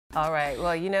All right.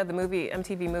 Well, you know, the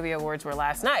MTV Movie Awards were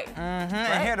last night. Right?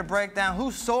 And here to break down who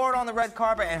soared on the red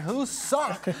carpet and who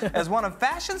sunk as one of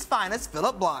fashion's finest,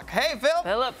 Phillip Bloch. Hey, Phil.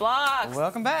 Phillip Bloch.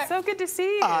 Welcome back. So good to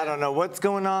see you. I don't know what's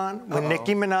going on. When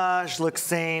Nicki Minaj looks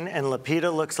sane and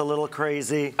Lupita looks a little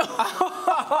crazy,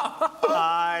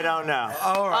 I don't know.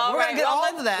 All right. We're going to get all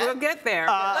into that. We'll get there.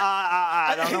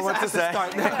 I don't know what to say.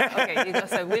 Okay,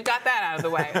 so we've got that out of the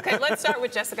way. Okay, let's start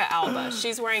with Jessica Alba.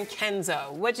 She's wearing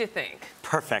Kenzo. What'd you think?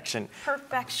 Perfection.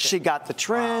 Perfection. She got the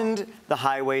trend, the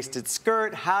high-waisted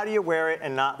skirt. How do you wear it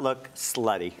and not look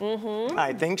slutty?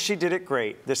 I think she did it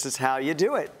great. This is how you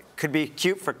do it. Could be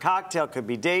cute for cocktail, could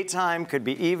be daytime, could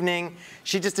be evening.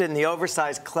 She just did in the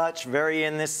oversized clutch, very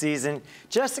in this season.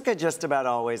 Jessica just about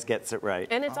always gets it right.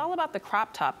 And it's all about the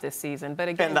crop top this season, but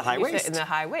again, and the high waist. And the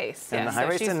high waist. And the high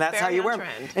waist, and that's how you wear them.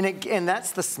 And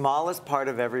that's the smallest part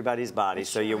of everybody's body,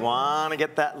 so you want to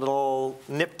get that little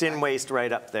nipped-in waist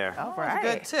right up there. All right.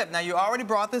 Good tip. Now, you already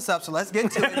brought this up, so let's get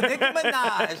to it. Nicki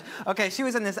Minaj. Okay, she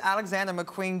was in this Alexander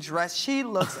McQueen dress. She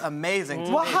looks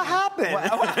amazing. What happened?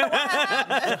 What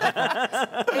happened?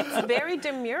 It's very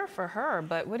demure for her,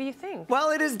 but what do you think?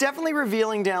 Well, it is definitely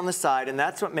revealing down the side, and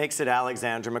that's what makes it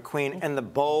Alexander McQueen, and the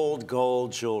bold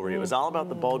gold jewelry. It was all about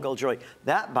the bold gold jewelry.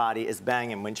 That body is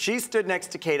banging. When she stood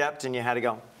next to Kate Upton, you had to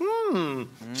go,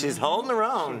 she's holding her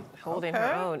own. Holding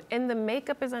her own. And the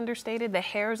makeup is understated, the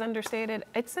hair is understated.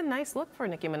 It's a nice look for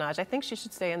Nicki Minaj. I think she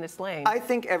should stay in this lane. I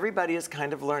think everybody is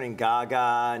kind of learning,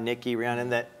 Gaga, Nicki, Rihanna,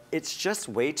 that it's just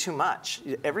way too much.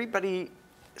 Everybody...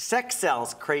 Sex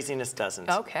sells, craziness doesn't.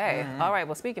 Okay. All right.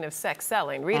 Well, speaking of sex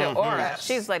selling, Rita Ora,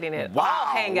 she's letting it all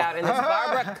hang out in this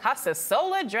Barbara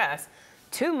Casasola dress.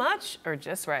 Too much or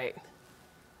just right?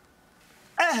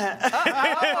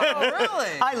 Oh, really?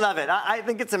 I love it. I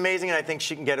think it's amazing, and I think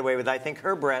she can get away with it. I think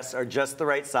her breasts are just the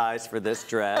right size for this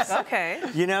dress. Okay.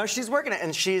 You know, she's working it,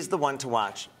 and she's the one to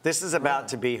watch. This is about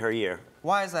to be her year.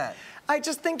 Why is that? I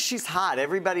just think she's hot.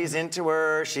 Everybody's into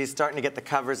her. She's starting to get the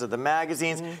covers of the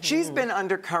magazines. She's been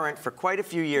undercurrent for quite a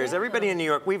few years. Everybody in New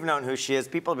York, we've known who she is.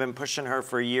 People have been pushing her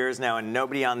for years now, and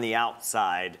nobody on the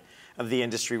outside of the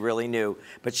industry really knew.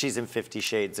 But she's in 50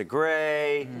 Shades of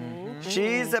Grey.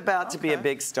 She's about to be a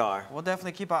big star. We'll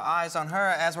definitely keep our eyes on her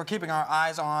as we're keeping our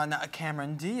eyes on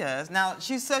Cameron Diaz. Now,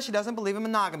 she says she doesn't believe in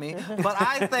monogamy, but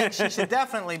I think she should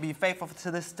definitely be faithful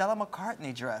to this Stella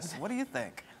McCartney dress. What do you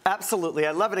think? Absolutely.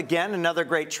 I love it. Again, another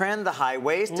great trend, the high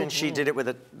waist, and she did it with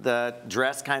the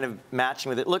dress kind of matching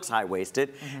with it. Looks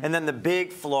high-waisted. And then the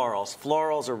big florals.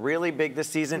 Florals are really big this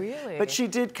season. Really? But she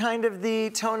did kind of the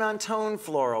tone-on-tone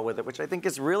floral with it, which I think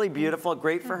is really beautiful,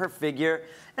 great for her figure.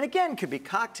 And again, could be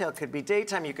cocktail, could be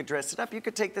daytime. You could dress it up. You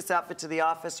could take this outfit to the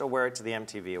office or wear it to the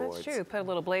MTV Awards. That's true. Put a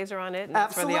little blazer on it, and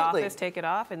Absolutely. for the office, take it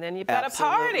off, and then you've got a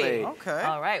party. Okay.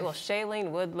 All right. Well,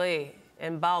 Shailene Woodley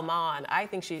and Balmain, I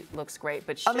think she looks great,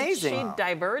 but should she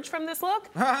diverge from this look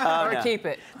or keep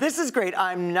it? This is great.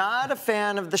 I'm not a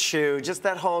fan of the shoe, just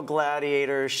that whole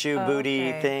gladiator shoe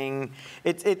booty thing.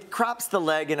 It crops the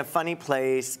leg in a funny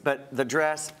place, but the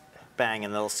dress,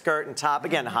 banging, little skirt and top,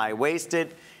 again,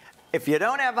 high-waisted. If you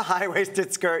don't have a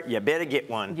high-waisted skirt, you better get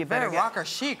one. You better rock her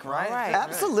chic, right? Right.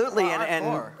 Absolutely,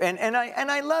 and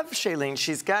I love Shailene.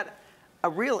 She's got a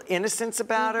real innocence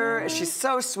about her. She's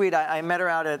so sweet. I met her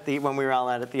out at when we were all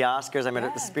out at the Oscars. I met her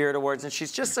at the Spirit Awards, and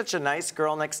she's just such a nice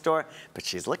girl next door. But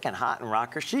she's looking hot and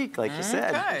rocker chic, like you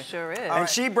said. Okay. Sure is. And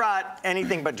she brought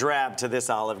anything but drab to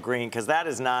this olive green, because that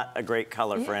is not a great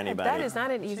color for anybody. That is not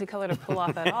an easy color to pull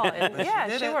off at all.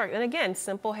 And she worked. And again,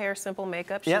 simple hair, simple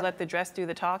makeup. She let the dress do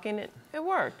the talking. It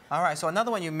worked. All right, so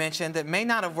another one you mentioned that may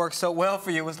not have worked so well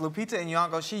for you was Lupita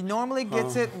Nyong'o. She normally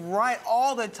gets it right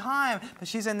all the time, but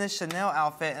she's in this Chanel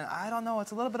outfit, and I don't know,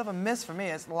 it's a little bit of a miss for me.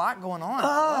 It's a lot going on.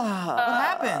 What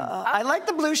happened? I like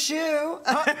the blue shoe.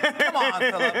 Come on,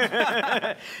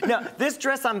 Phillip. No, this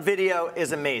dress on video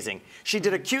is amazing. She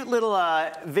did a cute little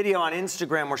video on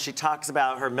Instagram where she talks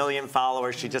about her 1 million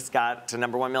followers. She just got to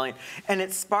 #1 million. And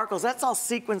it sparkles. That's all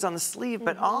sequins on the sleeve,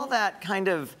 but all that kind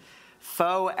of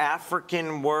faux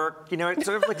African work, you know, it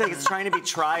sort of looks like it's trying to be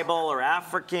tribal or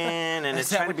African, and it's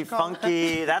trying to be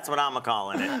funky. That's what I'm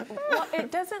calling it. Well,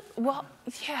 it doesn't,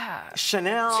 yeah.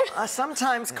 Chanel,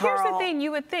 sometimes, Carl. Here's the thing,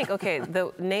 you would think, okay,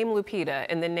 the name Lupita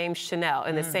and the name Chanel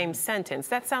in the same sentence,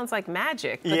 that sounds like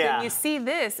magic. But then you see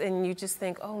this and you just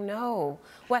think, oh no,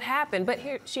 what happened? But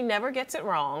here, she never gets it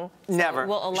wrong. So Never.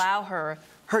 we'll allow her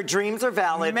Her dreams are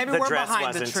valid. Maybe the we're dress behind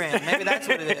wasn't. the trend. Maybe that's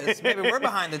what it is. Maybe we're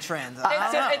behind the trend.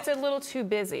 It's a little too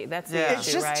busy. That's the issue,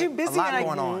 It's just right? too busy. A lot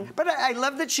going on. But I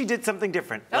love that she did something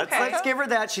different. Okay. Let's give her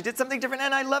that. She did something different.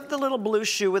 And I love the little blue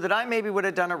shoe with it. I maybe would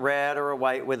have done a red or a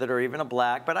white with it or even a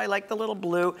black, but I like the little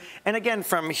blue. And again,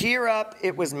 from here up,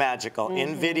 it was magical.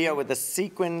 In video with the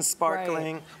sequins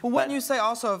sparkling. Right. Well, wouldn't you say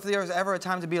also if there was ever a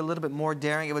time to be a little bit more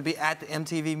daring, it would be at the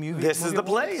MTV movie? This is the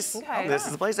Awards? place. Okay. This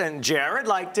is the place. And Jared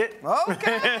liked it.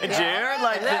 Okay. Jared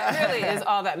liked That it. really is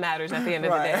all that matters at the end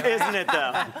of the day. Isn't it,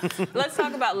 though? Let's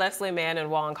talk about Leslie Mann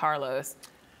and Juan Carlos.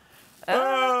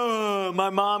 Oh, my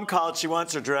mom called. She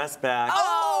wants her dress back.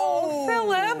 Oh,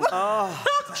 Phillip. Oh,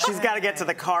 she's got to get to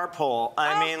the carpool.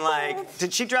 I mean, like,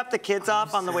 did she drop the kids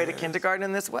off on the way to kindergarten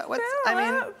in this? What's, I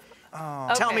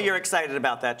mean, tell me you're excited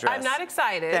about that dress. I'm not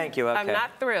excited. Thank you, okay. I'm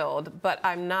not thrilled, but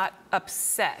I'm not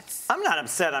upset. I'm not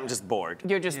upset, I'm just bored.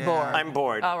 You're just bored. I'm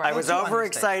bored. All right. I was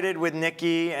overexcited with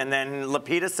Nikki, and then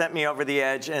Lupita sent me over the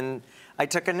edge, and I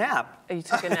took a nap. You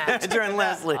took a nap. During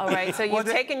Leslie. All right, so you've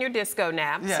taken your disco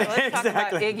nap. Yeah. So let's talk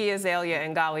about Exactly. Iggy Azalea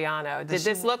and Galliano. Did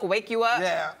this look wake you up?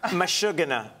 Yeah.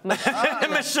 Mashugana.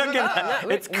 Mashugana.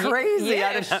 It's crazy. Yeah,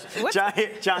 I don't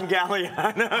know. John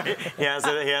Galliano.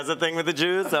 he has a thing with the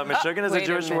Jews, so Mashugana is a Wait a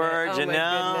Jewish minute. word. Oh, you my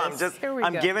know, goodness. Here we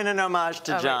I'm go. giving an homage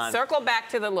to All right, John. circle back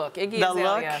to the look. Iggy The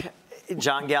Azalea. look.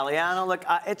 John Galliano, look,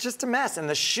 it's just a mess. And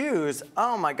the shoes,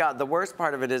 oh my God, the worst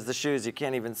part of it is the shoes. You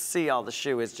can't even see all the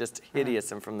shoe. It's just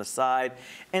hideous and from the side.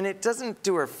 And it doesn't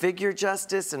do her figure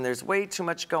justice, and there's way too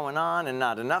much going on and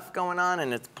not enough going on,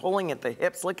 and it's pulling at the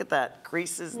hips. Look at that,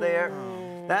 creases there.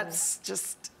 That's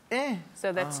just,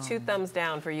 So that's 2 thumbs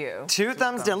down for you. 2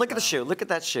 thumbs down. Look at the shoe. Look at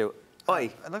that shoe.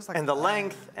 Oy. It looks like and the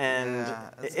length, and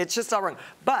it's just all wrong.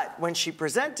 But when she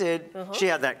presented, she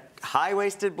had that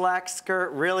high-waisted black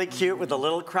skirt, really cute, with a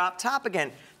little crop top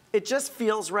again. It just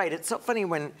feels right. It's so funny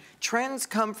when trends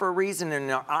come for a reason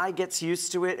and our eye gets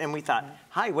used to it, and we thought,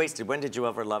 high-waisted, when did you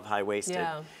ever love high-waisted?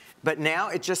 Yeah. But now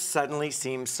it just suddenly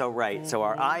seems so right. So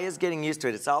our eye is getting used to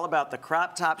it. It's all about the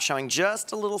crop top showing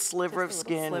just a little sliver of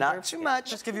skin, sliver not of too skin. much.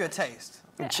 Just give you a taste.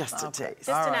 Just a taste.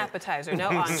 Just an appetizer, no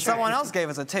entree. Someone else gave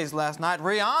us a taste last night,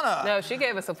 Rihanna. No, she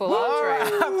gave us a full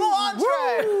entree. Full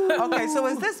entree. Okay, so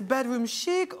is this bedroom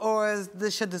chic, or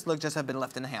should this look just have been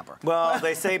left in the hamper? Well,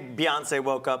 they say Beyonce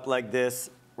woke up like this.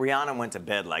 Rihanna went to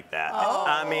bed like that.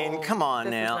 I mean, come on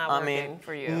This is now. not I mean, working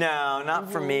for you. no,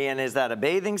 not for me. And is that a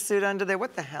bathing suit under there?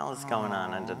 What the hell is going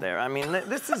on under there? I mean,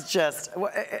 this is just.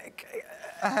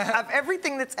 Of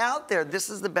everything that's out there, this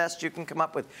is the best you can come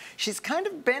up with. She's kind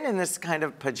of been in this kind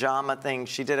of pajama thing.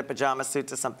 She did a pajama suit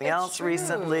to something else true,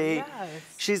 recently. yes.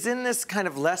 She's in this kind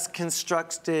of less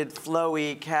constructed,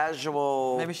 flowy,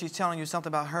 casual. Maybe she's telling you something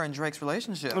about her and Drake's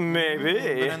relationship. Maybe.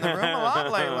 Been in the room a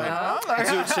lot lately. Huh?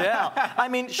 To tell. I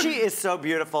mean, she is so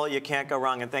beautiful. You can't go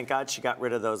wrong. And thank God she got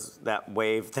rid of that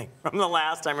wave thing from the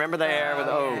last time. Remember the hair with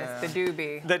Yes, the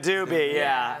doobie. the doobie,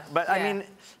 yeah. But I Yeah. mean,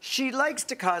 she likes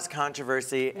to cause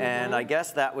controversy, and I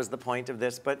guess that was the point of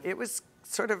this. But it was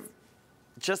sort of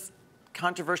just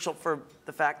controversial for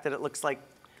the fact that it looks like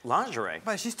lingerie.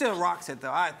 But she still rocks it,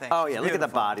 though, I think. Oh She's yeah, look at the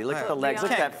beautiful. body, look at the legs,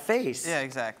 look at that face. Yeah,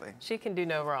 exactly. She can do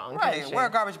no wrong. Right, can she? wear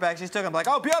a garbage bag, she's still gonna be like,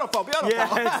 oh, beautiful, beautiful.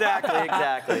 Yeah,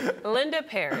 exactly. Linda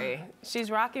Perry. She's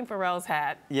rocking Pharrell's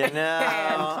hat. You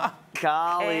know,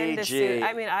 golly And the gee. suit.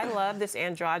 I mean, I love this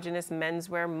androgynous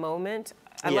menswear moment.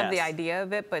 I love the Yes. idea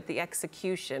of it, but the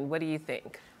execution, what do you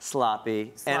think?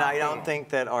 Sloppy. And I don't think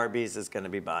that Arby's is going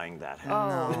to be buying that hat.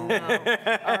 Oh,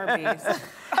 no. Arby's.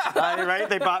 Right?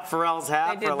 They bought Pharrell's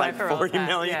hat They did for buy like Pharrell's 40 hat,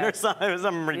 million yeah. or something. It was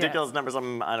some ridiculous Yes.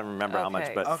 number. I don't remember how much,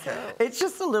 Okay. but Okay. it's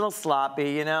just a little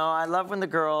sloppy, you know. I love when the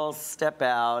girls step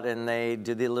out and they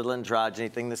do the little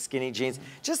androgyny thing, the skinny jeans.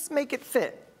 Just make it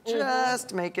fit.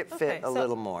 Just make it fit Okay, a so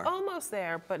little more. Almost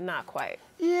there, but not quite.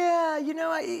 Yeah, you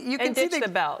know, you can And see ditch the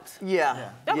belt. Yeah,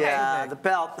 Okay. yeah, the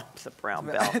belt, it's a brown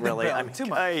belt, really. belt, I mean, too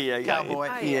much. Cowboy.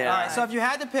 Yeah. All right, so if you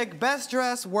had to pick best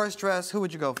dress, worst dress, who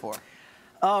would you go for?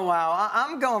 Oh, wow.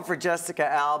 I'm going for Jessica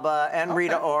Alba and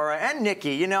Rita Ora and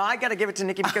Nikki. You know, I got to give it to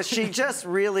Nikki because she just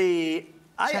really...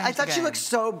 I Changed the thought she game. looked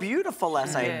so beautiful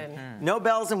last night. did. No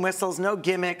bells and whistles, no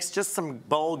gimmicks, just some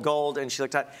bold gold, and she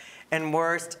looked hot. And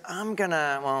worst, I'm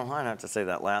gonna, well, I don't have to say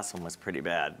that last one was pretty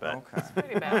bad, but... Okay.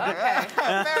 Pretty bad. Okay.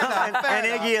 Fair enough, fair And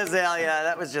enough. Iggy Azalea,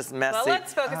 that was just messy. Well,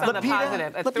 let's focus on the Lupita-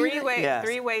 positive. A Lupita- yes.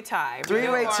 three-way tie.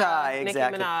 Three-way Rita Ora, tie, Nicki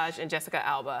exactly. Minaj, and Jessica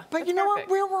Alba. But That's you know perfect.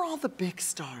 what? Where were all the big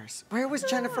stars? Where was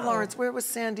Jennifer Lawrence? Where was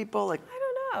Sandy Bullock? I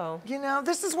don't know. You know,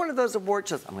 this is one of those award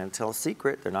shows. I'm going to tell a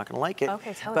secret. They're not going to like it.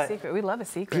 Okay, tell but a secret. We love a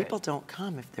secret. People don't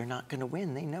come if they're not going to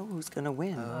win. They know who's going to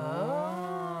win.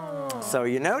 Oh. So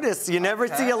you notice, you never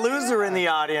see a loser in the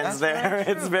audience there.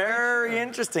 It's very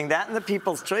interesting. That and the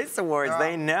People's Choice Awards,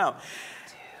 they know.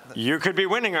 You could be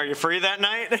winning. Are you free that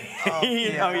night? Oh,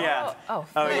 yeah. Oh,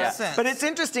 yeah. But it's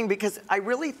interesting because I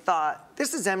really thought,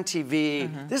 this is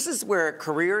MTV. This is where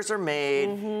careers are made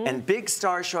and big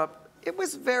stars show up. It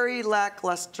was very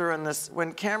lackluster in this.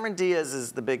 When Cameron Diaz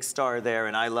is the big star there,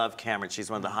 and I love Cameron. She's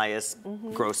one of the highest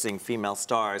grossing female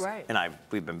stars. Right. And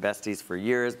we've been besties for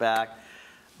years back.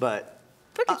 But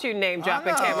look at you name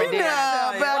dropping Cameron Diaz.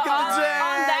 Yeah, back in the day.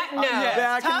 On that note,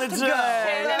 back in the day.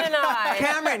 Shannon and I.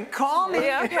 Cameron, call me.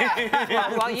 Yeah,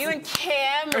 okay. While you and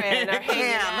Cameron are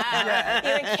hanging out,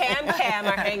 you and Cam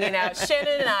are hanging out,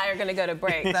 Shannon and I are going to go to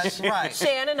break. That's right.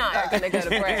 Shannon and I are going to go to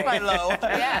break. Right, Lo.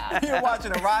 Yeah. You're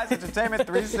watching Arise Entertainment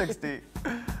 360.